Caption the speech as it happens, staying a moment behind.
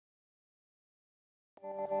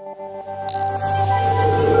Morning,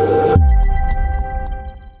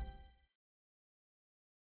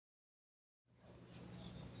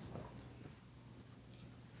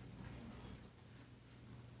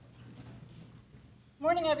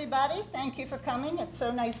 everybody. Thank you for coming. It's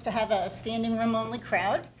so nice to have a standing room only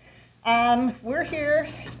crowd. We're here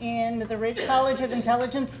in the Ridge College of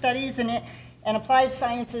Intelligence Studies and Applied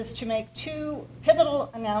Sciences to make two pivotal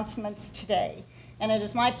announcements today. And it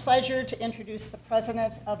is my pleasure to introduce the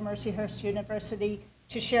president of Mercyhurst University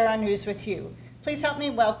to share our news with you. Please help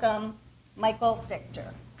me welcome Michael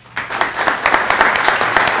Victor.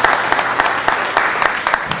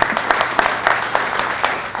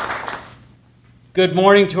 Good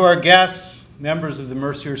morning to our guests, members of the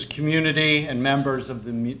Mercyhurst community, and members of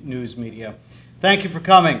the news media. Thank you for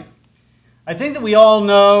coming. I think that we all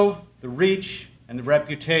know the reach and the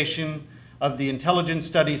reputation of the Intelligence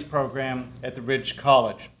Studies program at the Ridge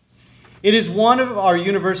College. It is one of our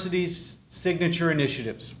university's signature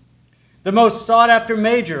initiatives, the most sought-after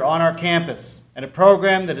major on our campus, and a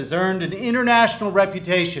program that has earned an international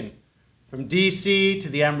reputation from DC to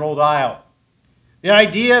the Emerald Isle. The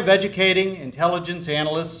idea of educating intelligence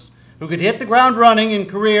analysts who could hit the ground running in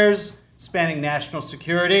careers spanning national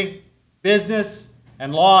security, business,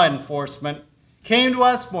 and law enforcement came to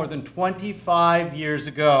us more than 25 years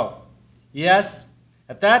ago. Yes,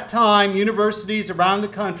 at that time, universities around the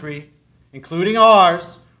country, including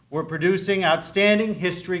ours, were producing outstanding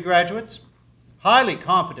history graduates, highly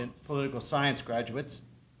competent political science graduates,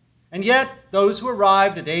 and yet those who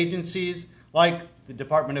arrived at agencies like the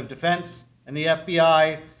Department of Defense and the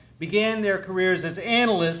FBI began their careers as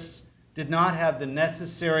analysts did not have the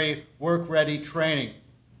necessary work-ready training.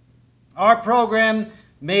 Our program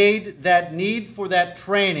made that need for that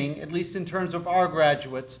training, at least in terms of our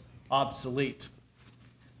graduates, obsolete.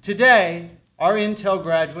 Today, our Intel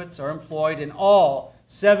graduates are employed in all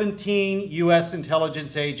 17 U.S.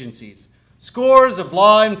 intelligence agencies, scores of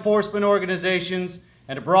law enforcement organizations,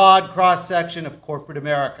 and a broad cross-section of corporate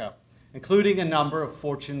America, including a number of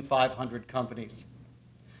Fortune 500 companies.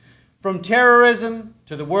 From terrorism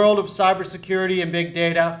to the world of cybersecurity and big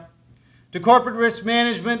data, to corporate risk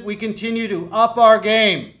management, we continue to up our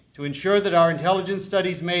game to ensure that our intelligence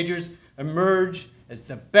studies majors emerge as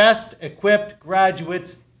the best equipped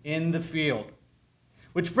graduates in the field.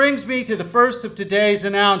 Which brings me to the first of today's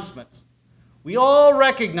announcements. We all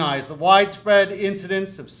recognize the widespread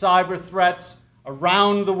incidence of cyber threats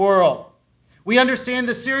around the world. We understand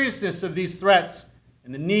the seriousness of these threats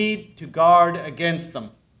and the need to guard against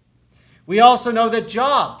them. We also know that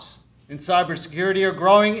jobs in cybersecurity are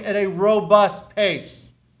growing at a robust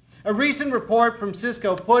pace. A recent report from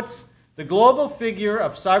Cisco puts the global figure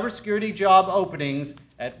of cybersecurity job openings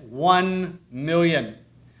at 1 million,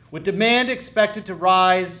 with demand expected to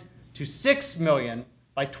rise to 6 million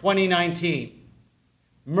by 2019.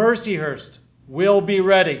 Mercyhurst will be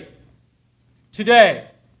ready. Today,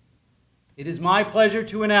 it is my pleasure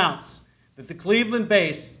to announce that the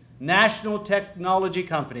Cleveland-based national technology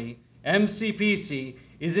company, MCPC,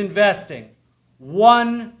 is investing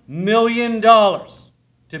 $1 million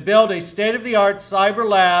to build a state-of-the-art cyber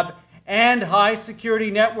lab and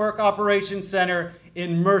high-security network operations center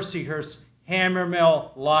in Mercyhurst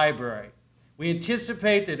Hammermill Library. We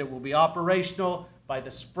anticipate that it will be operational by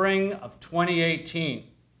the spring of 2018.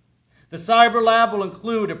 The cyber lab will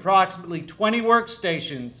include approximately 20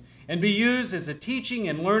 workstations and be used as a teaching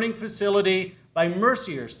and learning facility by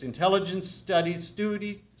Mercyhurst Intelligence Studies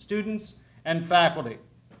students and faculty.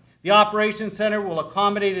 The Operations Center will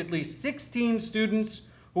accommodate at least 16 students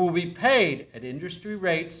who will be paid at industry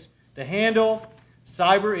rates to handle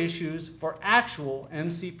cyber issues for actual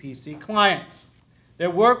MCPC clients. Their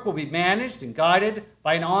work will be managed and guided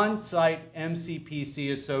by an on-site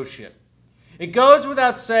MCPC associate. It goes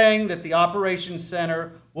without saying that the Operations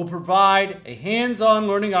Center will provide a hands-on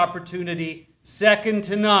learning opportunity second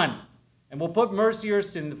to none and will put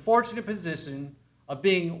Mercyhurst in the fortunate position of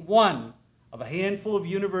being one of a handful of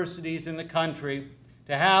universities in the country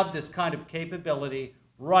to have this kind of capability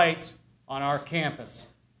right on our campus.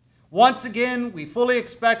 Once again, we fully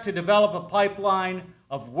expect to develop a pipeline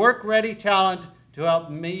of work-ready talent to help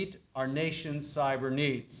meet our nation's cyber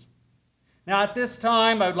needs. Now, at this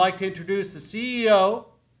time, I would like to introduce the CEO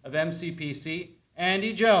of MCPC,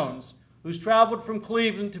 Andy Jones, who's traveled from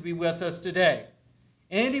Cleveland to be with us today.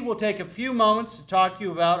 Andy will take a few moments to talk to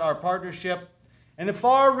you about our partnership and the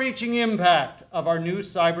far-reaching impact of our new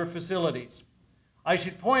cyber facilities. I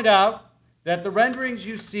should point out that the renderings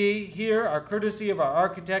you see here are courtesy of our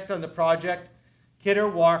architect on the project, Kidder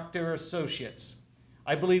Wachter Associates.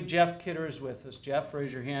 I believe Jeff Kidder is with us. Jeff,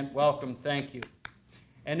 raise your hand. Welcome. Thank you.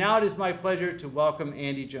 And now it is my pleasure to welcome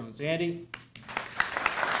Andy Jones. Andy.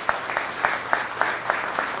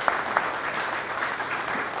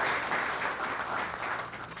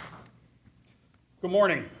 Good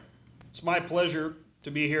morning. It's my pleasure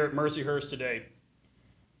to be here at Mercyhurst today.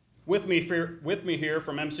 With me here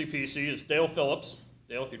from MCPC is Dale Phillips.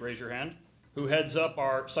 Dale, if you'd raise your hand, who heads up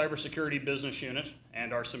our cybersecurity business unit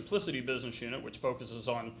and our simplicity business unit, which focuses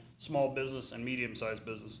on small business and medium-sized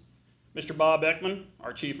business. Mr. Bob Ekman,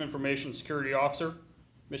 our Chief Information Security Officer.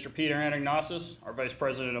 Mr. Peter Anagnosis, our Vice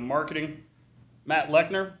President of Marketing. Matt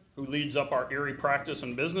Lechner, who leads up our Erie practice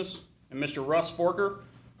and business. And Mr. Russ Forker,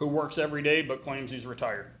 who works every day but claims he's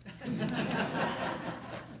retired.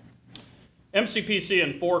 MCPC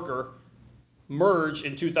and Forker merged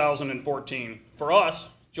in 2014. For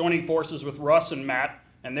us, joining forces with Russ and Matt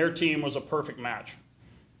and their team was a perfect match.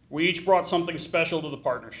 We each brought something special to the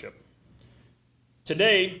partnership.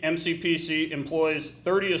 Today, MCPC employs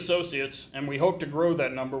 30 associates, and we hope to grow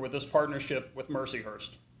that number with this partnership with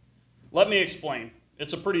Mercyhurst. Let me explain.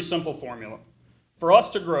 It's a pretty simple formula. For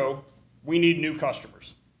us to grow, we need new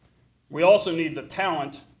customers. We also need the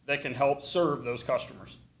talent that can help serve those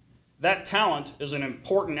customers. That talent is an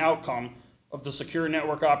important outcome of the Secure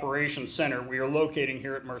Network Operations Center we are locating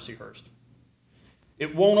here at Mercyhurst.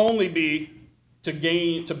 It won't only be to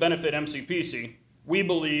benefit MCPC, we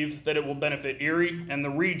believe that it will benefit Erie and the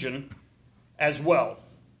region as well,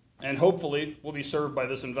 and hopefully will be served by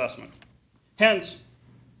this investment. Hence,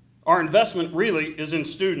 our investment really is in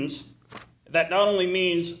students. That not only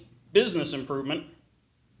means business improvement,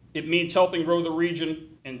 it means helping grow the region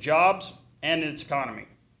in jobs and its economy.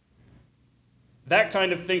 That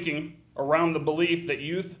kind of thinking around the belief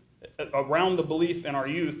in our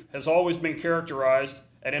youth has always been characterized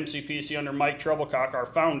at MCPC under Mike Treblecock, our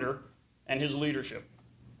founder, and his leadership.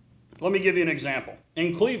 Let me give you an example.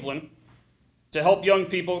 In Cleveland, to help young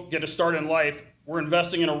people get a start in life, we're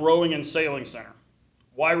investing in a rowing and sailing center.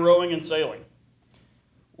 Why rowing and sailing?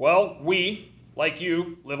 Well, we, like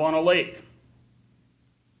you, live on a lake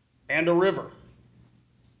and a river.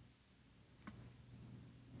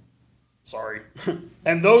 Sorry.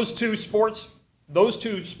 And those two sports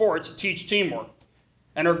teach teamwork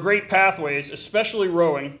and are great pathways, especially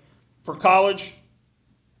rowing, for college,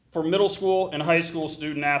 for middle school and high school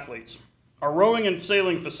student athletes. Our rowing and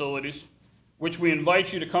sailing facilities, which we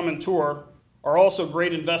invite you to come and tour, are also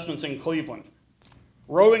great investments in Cleveland.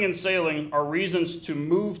 Rowing and sailing are reasons to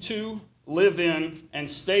move to, live in, and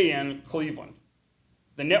stay in Cleveland.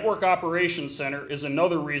 The Network Operations Center is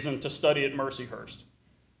another reason to study at Mercyhurst.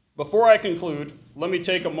 Before I conclude, let me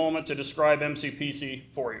take a moment to describe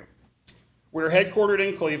MCPC for you. We're headquartered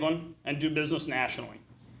in Cleveland and do business nationally.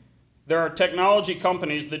 There are technology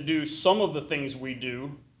companies that do some of the things we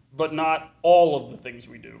do, but not all of the things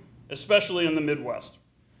we do, especially in the Midwest.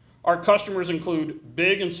 Our customers include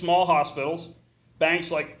big and small hospitals,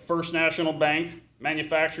 banks like First National Bank,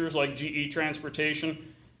 manufacturers like GE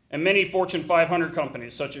Transportation, and many Fortune 500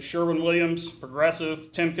 companies such as Sherwin-Williams,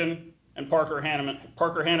 Progressive, Timken, and Parker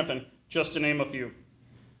Hannifin, just to name a few.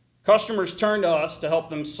 Customers turn to us to help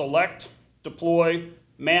them select, deploy,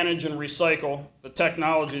 manage, and recycle the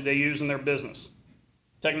technology they use in their business.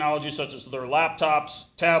 Technology such as their laptops,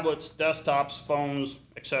 tablets, desktops, phones,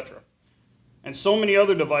 etc. And so many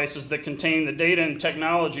other devices that contain the data and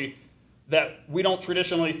technology that we don't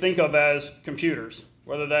traditionally think of as computers,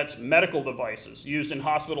 whether that's medical devices used in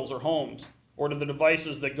hospitals or homes, or to the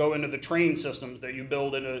devices that go into the train systems that you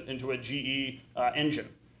build into a GE engine.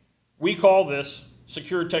 We call this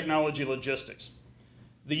secure technology logistics.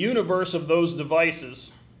 The universe of those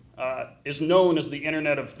devices is known as the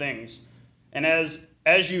Internet of Things. And as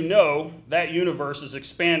you know, that universe is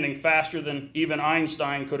expanding faster than even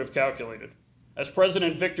Einstein could have calculated. As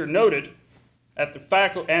President Victor noted, as the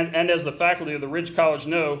faculty of the Ridge College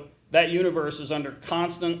know, that universe is under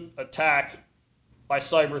constant attack by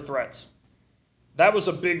cyber threats. That was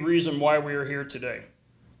a big reason why we are here today.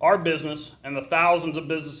 Our business, and the thousands of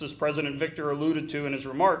businesses President Victor alluded to in his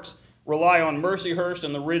remarks, rely on Mercyhurst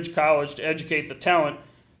and the Ridge College to educate the talent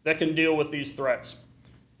that can deal with these threats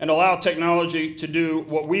and allow technology to do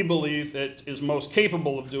what we believe it is most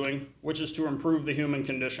capable of doing, which is to improve the human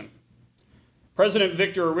condition. President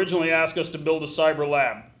Victor originally asked us to build a cyber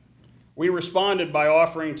lab. We responded by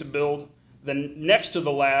offering to build, next to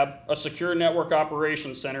the lab, a secure network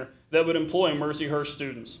operations center that would employ Mercyhurst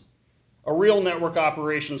students. A real network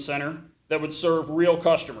operations center that would serve real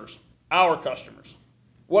customers, our customers.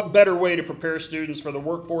 What better way to prepare students for the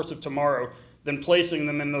workforce of tomorrow than placing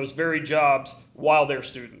them in those very jobs while they're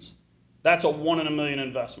students? That's a 1 in a million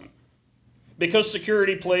investment. Because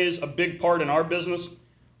security plays a big part in our business,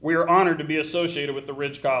 we are honored to be associated with the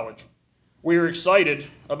Ridge College. We are excited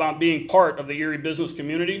about being part of the Erie business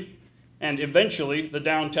community and eventually the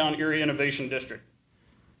downtown Erie Innovation District.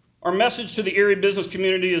 Our message to the Erie business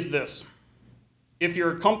community is this: if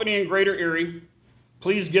you're a company in Greater Erie,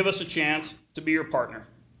 please give us a chance to be your partner.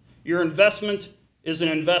 Your investment is an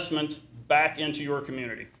investment back into your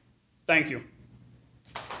community. Thank you.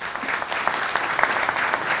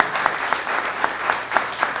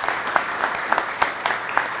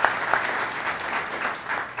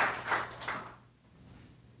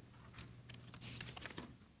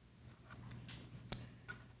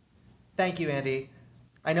 Thank you, Andy.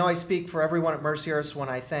 I know I speak for everyone at Mercyhurst when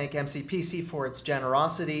I thank MCPC for its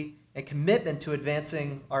generosity and commitment to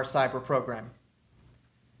advancing our cyber program.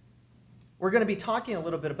 We're going to be talking a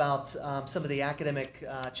little bit about some of the academic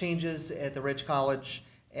changes at the Ridge College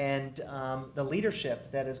and the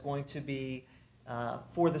leadership that is going to be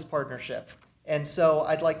for this partnership. And so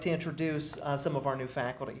I'd like to introduce some of our new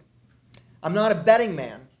faculty. I'm not a betting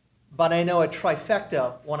man, but I know a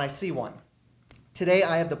trifecta when I see one. Today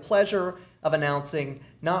I have the pleasure of announcing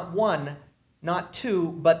not one, not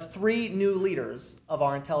two, but three new leaders of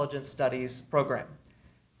our Intelligence Studies program.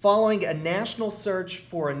 Following a national search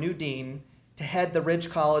for a new dean to head the Ridge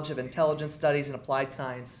College of Intelligence Studies and Applied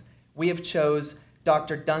Science, we have chose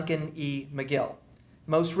Dr. Duncan E. McGill.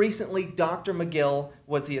 Most recently, Dr. McGill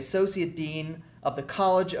was the Associate Dean of the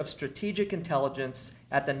College of Strategic Intelligence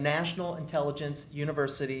at the National Intelligence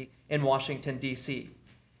University in Washington, D.C.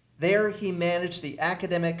 There, he managed the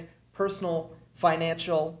academic, personal,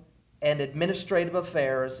 financial, and administrative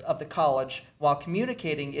affairs of the college while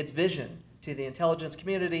communicating its vision to the intelligence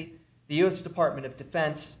community, the U.S. Department of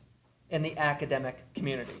Defense, and the academic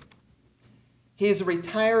community. He is a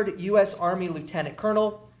retired U.S. Army Lieutenant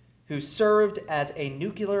Colonel who served as a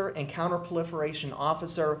nuclear and counterproliferation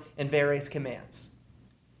officer in various commands.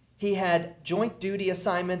 He had joint duty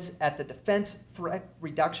assignments at the Defense Threat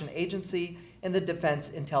Reduction Agency and the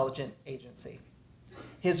Defense Intelligence Agency.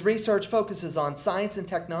 His research focuses on science and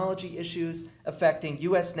technology issues affecting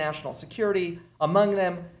U.S. national security, among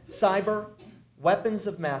them cyber, weapons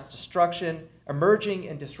of mass destruction, emerging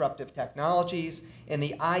and disruptive technologies, and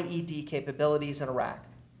the IED capabilities in Iraq.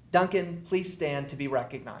 Duncan, please stand to be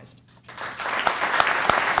recognized.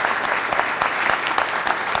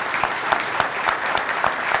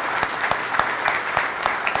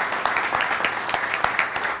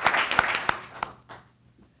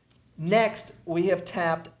 Next, we have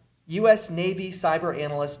tapped U.S. Navy cyber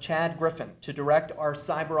analyst Chad Griffin to direct our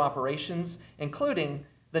cyber operations, including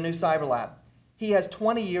the new Cyber Lab. He has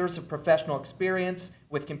 20 years of professional experience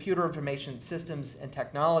with computer information systems and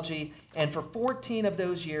technology, and for 14 of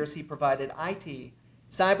those years he provided IT,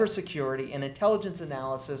 cybersecurity, and intelligence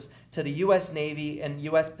analysis to the U.S. Navy and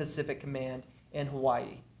U.S. Pacific Command in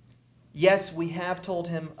Hawaii. Yes, we have told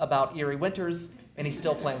him about Erie winters, and he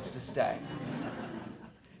still plans to stay.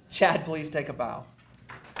 Chad, please take a bow.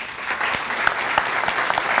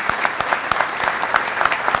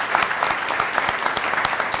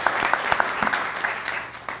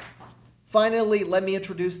 Finally, let me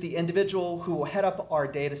introduce the individual who will head up our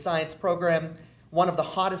data science program, one of the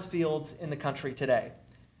hottest fields in the country today.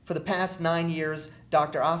 For the past 9 years,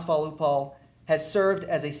 Dr. Asfal Upal has served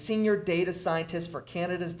as a senior data scientist for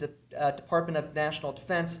Canada's Department of National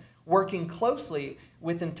Defense, working closely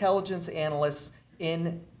with intelligence analysts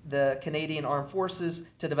in the Canadian Armed Forces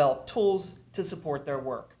to develop tools to support their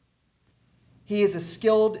work. He is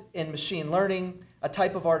skilled in machine learning, a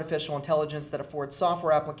type of artificial intelligence that affords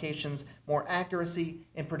software applications more accuracy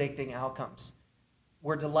in predicting outcomes.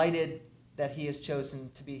 We're delighted that he has chosen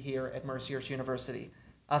to be here at Mercyhurst University.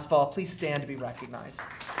 Asfal, please stand to be recognized.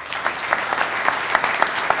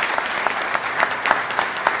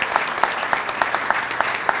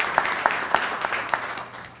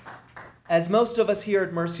 As most of us here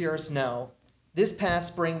at Mercyhurst know, this past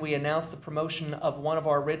spring we announced the promotion of one of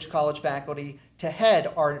our Ridge College faculty to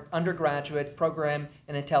head our undergraduate program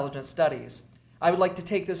in intelligence studies. I would like to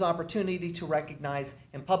take this opportunity to recognize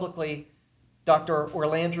him publicly, Dr.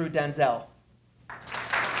 Orlando Denzel.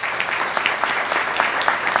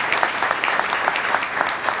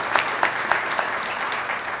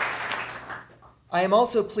 I am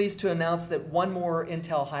also pleased to announce that one more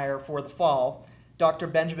Intel hire for the fall, Dr.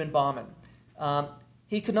 Benjamin Bauman.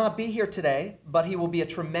 He could not be here today, but he will be a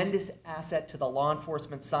tremendous asset to the law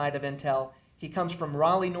enforcement side of Intel. He comes from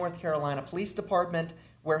Raleigh, North Carolina Police Department,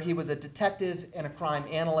 where he was a detective and a crime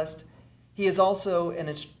analyst. He is also an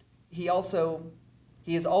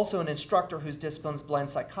instructor whose disciplines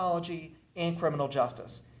blend psychology and criminal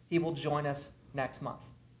justice. He will join us next month.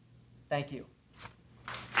 Thank you.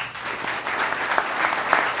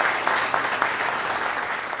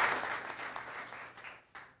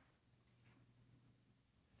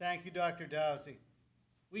 Thank you, Dr. Dowsey.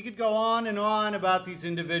 We could go on and on about these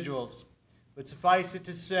individuals, but suffice it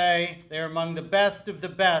to say they are among the best of the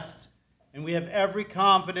best, and we have every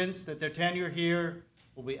confidence that their tenure here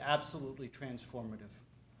will be absolutely transformative.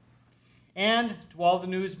 And to all the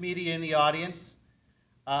news media in the audience,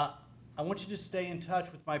 I want you to stay in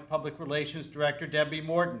touch with my public relations director, Debbie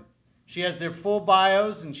Morton. She has their full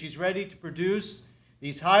bios, and she's ready to produce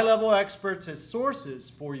these high-level experts as sources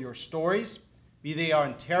for your stories, be they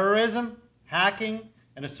on terrorism, hacking,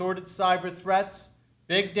 and assorted cyber threats,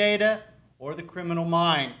 big data, or the criminal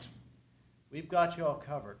mind. We've got you all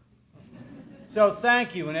covered. So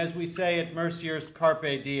thank you, and as we say at Mercyhurst,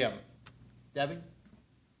 carpe diem. Debbie?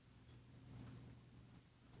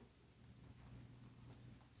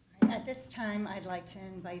 At this time, I'd like to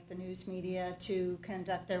invite the news media to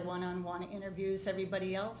conduct their one-on-one interviews.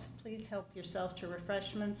 Everybody else, please help yourself to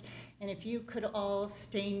refreshments. And if you could all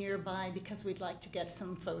stay nearby because we'd like to get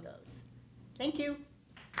some photos. Thank you.